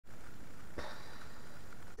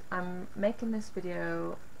I'm making this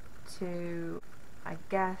video to, I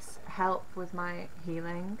guess, help with my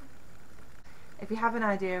healing. If you have an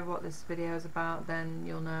idea of what this video is about, then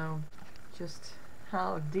you'll know just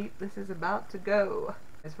how deep this is about to go.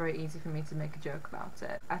 It's very easy for me to make a joke about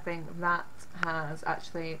it. I think that has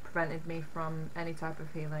actually prevented me from any type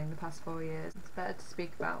of healing the past 4 years. It's better to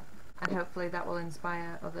speak about, and hopefully that will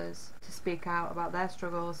inspire others to speak out about their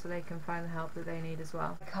struggles so they can find the help that they need as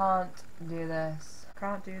well. I can't do this.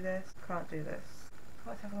 Can't do this. Can't do this.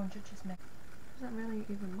 What if everyone judges me? It doesn't really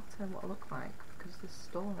even matter what I look like, because this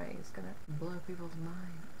story is gonna blow people's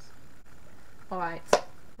minds. Alright,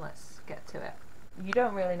 let's get to it. You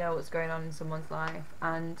don't really know what's going on in someone's life,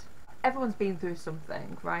 and everyone's been through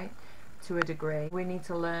something, right? To a degree. We need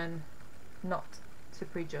to learn not to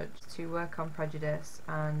prejudge, to work on prejudice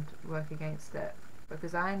and work against it,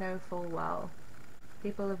 because I know full well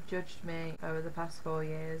people have judged me over the past 4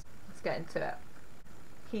 years. Let's get into it.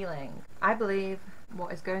 Healing. I believe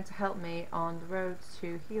what is going to help me on the road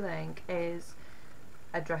to healing is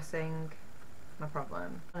addressing my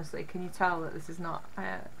problem. Honestly, can you tell that this is not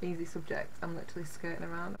an easy subject? I'm literally skirting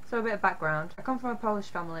around. So a bit of background. I come from a Polish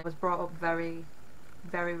family. I was brought up very,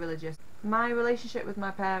 very religious. My relationship with my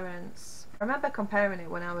parents, I remember comparing it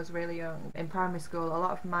when I was really young. In primary school, a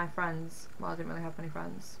lot of my friends, well, I didn't really have many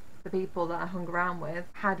friends, the people that I hung around with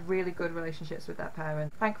had really good relationships with their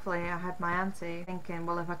parents. Thankfully, I had my auntie thinking,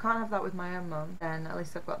 well, if I can't have that with my own mum, then at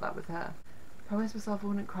least I've got that with her. Promised myself I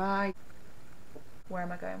wouldn't cry. Where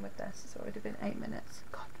am I going with this? It's already been 8 minutes.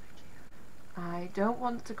 God, I don't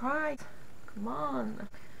want to cry. Come on.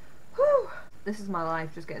 Whew. This is my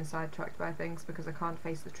life, just getting sidetracked by things because I can't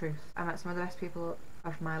face the truth. I met some of the best people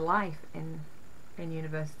of my life in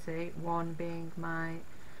university, one being my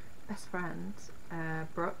best friend,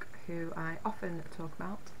 Brooke, who I often talk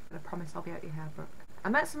about. I promise I'll be out your hair, Brooke. I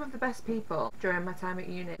met some of the best people during my time at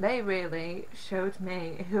uni. They really showed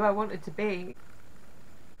me who I wanted to be.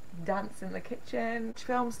 Dance in the kitchen, watch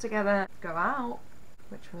films together, go out,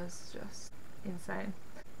 which was just insane.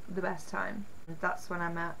 The best time. And that's when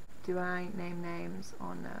I met. Do I name names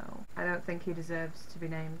or no? I don't think he deserves to be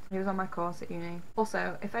named. He was on my course at uni.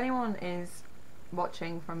 Also, if anyone is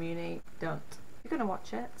watching from uni, don't. If you're gonna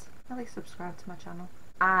watch it, at least subscribe to my channel.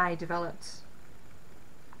 I developed,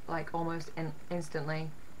 like, almost instantly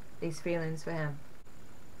these feelings for him.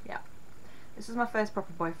 Yeah. This was my first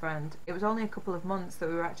proper boyfriend. It was only a couple of months that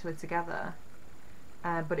we were actually together,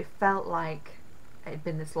 but it felt like it had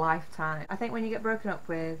been this lifetime. I think when you get broken up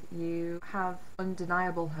with, you have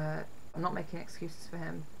undeniable hurt. I'm not making excuses for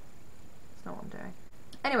him. It's not what I'm doing.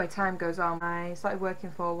 Anyway, time goes on. I started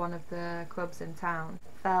working for one of the clubs in town.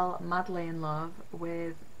 Fell madly in love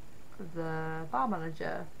with the bar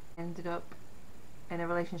manager. Ended up in a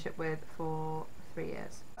relationship with for 3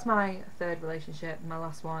 years. That's my third relationship, my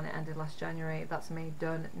last one. It ended last January. That's me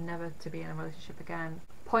done, never to be in a relationship again.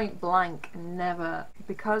 Point blank, never.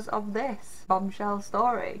 Because of this bombshell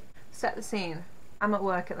story. Set the scene. I'm at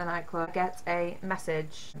work at the nightclub. I get a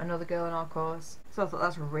message, another girl in our course. So I thought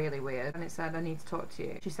that's really weird. And it said, I need to talk to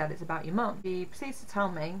you. She said it's about your mum. She proceeds to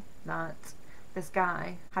tell me that this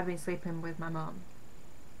guy had been sleeping with my mum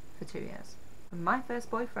for 2 years. And my first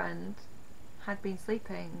boyfriend had been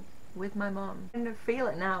sleeping with my mum. I can feel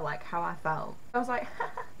it now, like how I felt. I was like,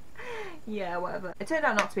 yeah, whatever. It turned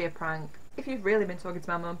out not to be a prank. If you've really been talking to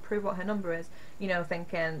my mum, prove what her number is. You know,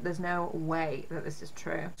 thinking there's no way that this is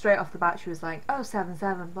true. Straight off the bat, she was like, oh,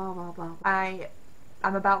 77, blah, blah, blah.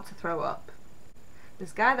 I'm about to throw up.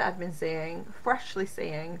 This guy that I'd been seeing, freshly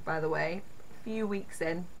seeing, by the way, a few weeks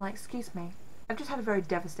in, like, excuse me, I've just had a very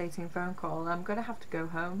devastating phone call and I'm gonna have to go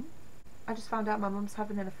home. I just found out my mum's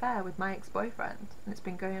having an affair with my ex-boyfriend, and it's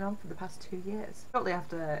been going on for the past 2 years. Shortly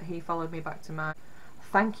after, he followed me back to my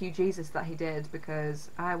thank you Jesus that he did, because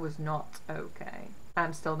I was not okay.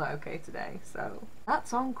 I'm still not okay today, so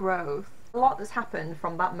that's on growth. A lot that's happened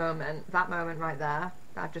from that moment right there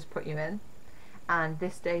that I've just put you in, and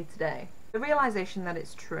this day today. The realisation that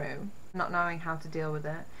it's true, not knowing how to deal with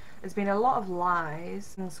it. There's been a lot of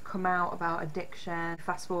lies, things come out about addiction.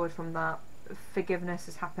 Fast forward from that, forgiveness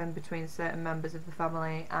has happened between certain members of the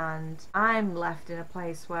family, and I'm left in a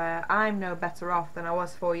place where I'm no better off than I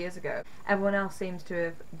was 4 years ago. Everyone else seems to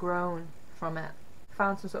have grown from it,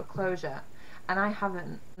 found some sort of closure, and I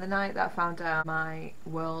haven't. The night that I found out, my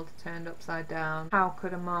world turned upside down. How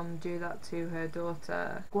could a mum do that to her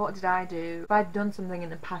daughter? What did I do? If I'd done something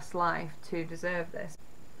in a past life to deserve this,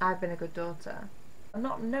 I've been a good daughter. I'm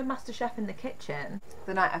not no master chef in the kitchen.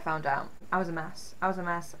 The night I found out, I was a mess. I was a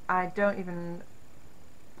mess. I don't even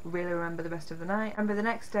really remember the rest of the night. I remember the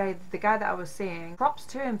next day, the guy that I was seeing, props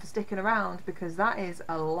to him for sticking around, because that is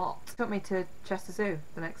a lot. He took me to Chester Zoo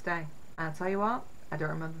the next day. And I tell you what, I don't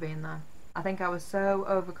remember being there. I think I was so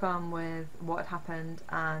overcome with what had happened,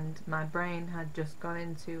 and my brain had just gone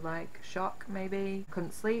into like shock maybe.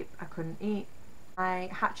 Couldn't sleep, I couldn't eat. I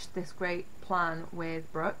hatched this great plan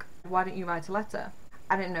with Brooke. Why don't you write a letter?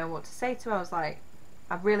 I didn't know what to say to her. I was like,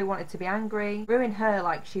 I really wanted to be angry, ruin her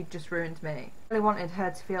like she'd just ruined me. I really wanted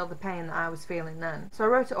her to feel the pain that I was feeling then. So I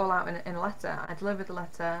wrote it all out in a letter. I delivered the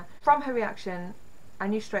letter. From her reaction, I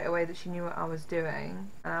knew straight away that she knew what I was doing,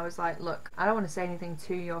 and I was like, look, I don't want to say anything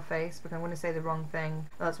to your face because I'm going to say the wrong thing.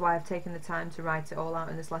 That's why I've taken the time to write it all out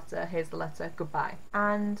in this letter. Here's the letter, goodbye.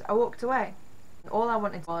 And I walked away. All I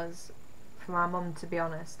wanted was for my mum to be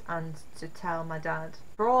honest and to tell my dad,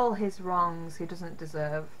 for all his wrongs, he doesn't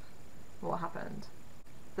deserve what happened.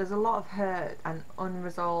 There's a lot of hurt and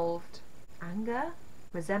unresolved anger,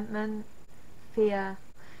 resentment, fear.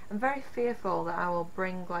 I'm very fearful that I will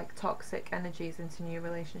bring like toxic energies into new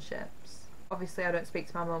relationships. Obviously I don't speak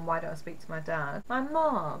to my mum, why don't I speak to my dad? My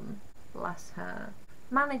mum, bless her,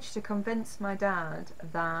 managed to convince my dad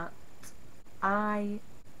that I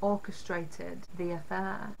orchestrated the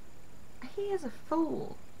affair. He is a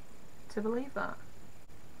fool to believe that.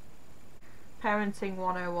 Parenting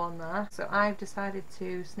 101 there. So I've decided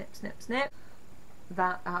to snip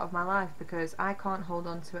that out of my life because I can't hold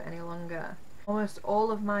on to it any longer. Almost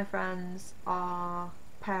all of my friends are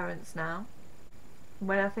parents now.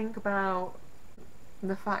 When I think about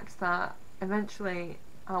the fact that eventually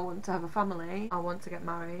I want to have a family, I want to get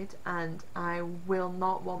married, and I will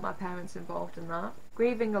not want my parents involved in that.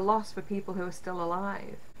 Grieving a loss for people who are still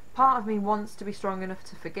alive. Part of me wants to be strong enough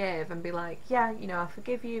to forgive and be like, yeah, you know, I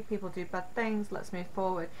forgive you, people do bad things, let's move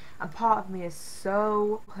forward. And part of me is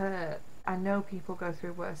so hurt. I know people go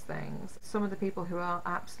through worse things. Some of the people who are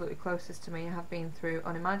absolutely closest to me have been through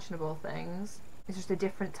unimaginable things. It's just a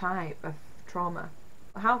different type of trauma.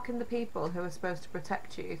 How can the people who are supposed to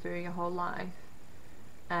protect you through your whole life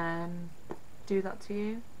do that to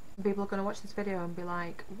you? People are going to watch this video and be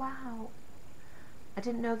like, wow, I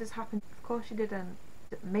didn't know this happened. Of course you didn't.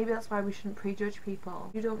 Maybe that's why we shouldn't prejudge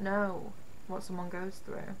people. You don't know what someone goes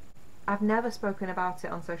through. I've never spoken about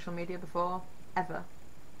it on social media before, ever.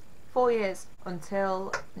 4 years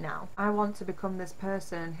until now. I want to become this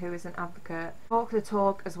person who is an advocate, walk the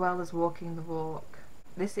talk as well as walking the walk.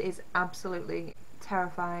 This is absolutely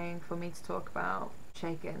terrifying for me to talk about.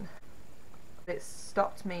 Shaken. It's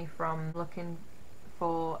stopped me from looking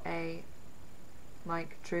for a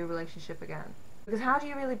true relationship again. Because how do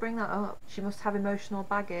you really bring that up? She must have emotional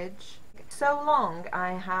baggage. So long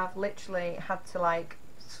I have literally had to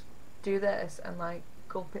do this and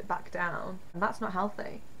gulp it back down, and that's not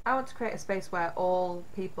healthy. I want to create a space where all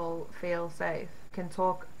people feel safe, can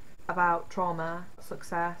talk about trauma,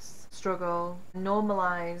 success, struggle,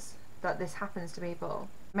 normalise that this happens to people.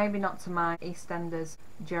 Maybe not to my EastEnders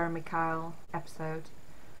Jeremy Kyle episode.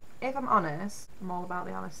 If I'm honest, I'm all about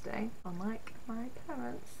the honesty, unlike my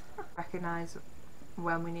parents. Recognise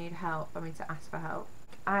when we need help, I mean to ask for help.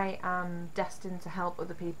 I am destined to help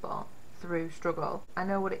other people through struggle. I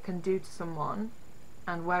know what it can do to someone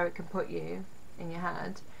and where it can put you in your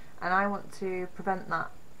head, and I want to prevent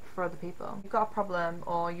that for other people. If you've got a problem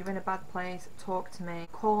or you're in a bad place, talk to me,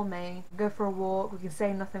 call me, go for a walk, we can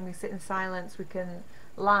say nothing, we sit in silence, we can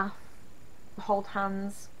laugh, hold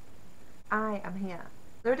hands. I am here.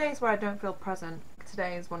 There are days where I don't feel present.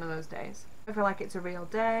 Today is one of those days. I feel like it's a real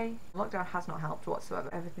day. Lockdown has not helped whatsoever.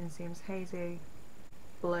 Everything seems hazy,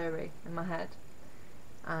 blurry in my head,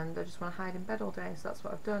 and I just want to hide in bed all day, so that's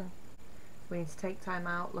what I've done. We need to take time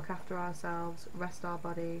out, look after ourselves, rest our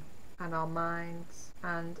body and our minds,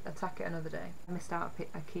 and attack it another day. I missed out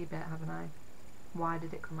a key bit, haven't I? Why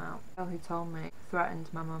did it come out? The girl who told me threatened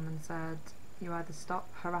my mum and said, you either stop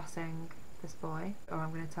harassing this boy or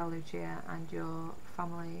I'm going to tell Lucia and your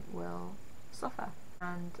family will suffer.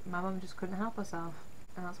 And my mum just couldn't help herself,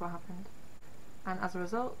 and that's what happened. And as a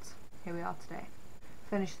result, here we are today.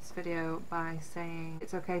 Finish this video by saying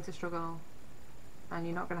it's okay to struggle, and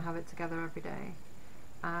you're not going to have it together every day,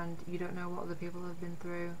 and you don't know what other people have been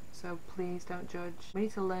through, so please don't judge. We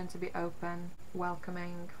need to learn to be open,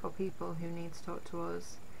 welcoming for people who need to talk to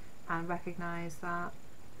us, and recognise that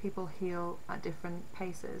people heal at different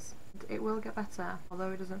paces. It will get better, although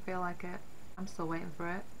it doesn't feel like it. I'm still waiting for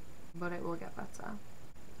it, but it will get better.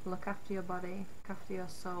 Look after your body, look after your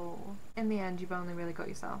soul. In the end, you've only really got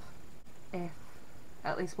yourself. If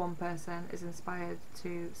at least one person is inspired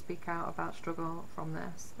to speak out about struggle from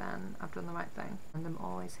this, then I've done the right thing. And I'm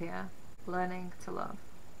always here, learning to love.